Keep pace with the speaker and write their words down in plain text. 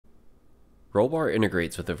Rollbar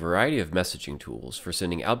integrates with a variety of messaging tools for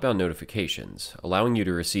sending outbound notifications, allowing you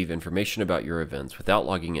to receive information about your events without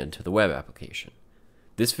logging into the web application.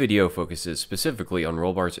 This video focuses specifically on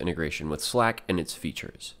Rollbar's integration with Slack and its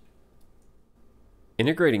features.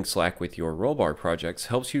 Integrating Slack with your Rollbar projects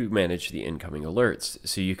helps you manage the incoming alerts,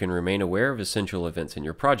 so you can remain aware of essential events in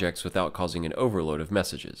your projects without causing an overload of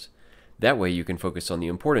messages. That way you can focus on the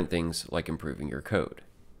important things like improving your code.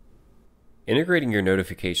 Integrating your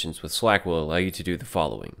notifications with Slack will allow you to do the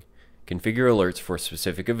following: configure alerts for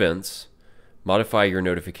specific events, modify your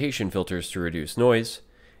notification filters to reduce noise,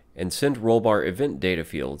 and send Rollbar event data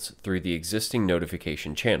fields through the existing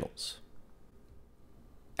notification channels.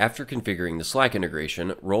 After configuring the Slack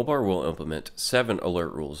integration, Rollbar will implement 7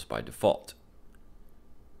 alert rules by default.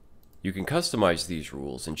 You can customize these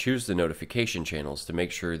rules and choose the notification channels to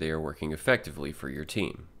make sure they are working effectively for your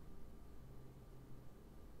team.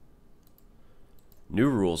 New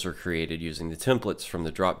rules are created using the templates from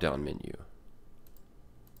the drop-down menu.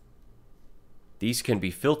 These can be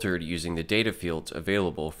filtered using the data fields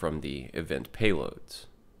available from the event payloads.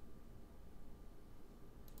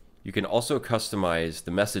 You can also customize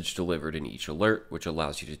the message delivered in each alert, which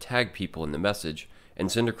allows you to tag people in the message and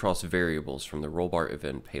send across variables from the Rollbar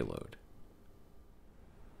event payload.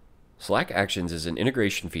 Slack Actions is an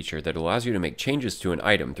integration feature that allows you to make changes to an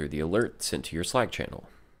item through the alert sent to your Slack channel.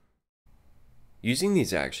 Using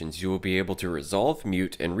these actions, you will be able to resolve,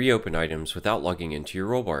 mute, and reopen items without logging into your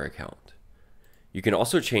Rollbar account. You can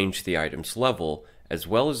also change the item's level, as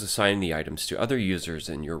well as assign the items to other users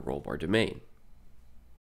in your Rollbar domain.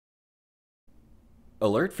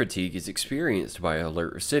 Alert fatigue is experienced by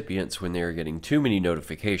alert recipients when they are getting too many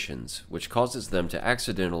notifications, which causes them to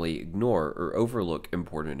accidentally ignore or overlook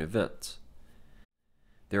important events.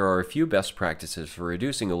 There are a few best practices for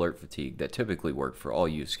reducing alert fatigue that typically work for all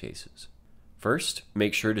use cases. First,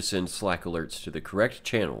 make sure to send Slack alerts to the correct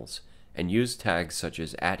channels and use tags such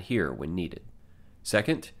as @here when needed.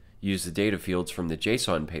 Second, use the data fields from the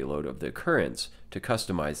JSON payload of the occurrence to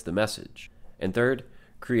customize the message. And third,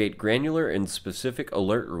 create granular and specific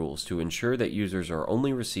alert rules to ensure that users are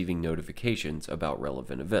only receiving notifications about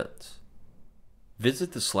relevant events.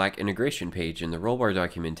 Visit the Slack integration page in the Rollbar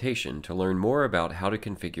documentation to learn more about how to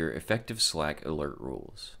configure effective Slack alert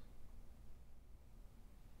rules.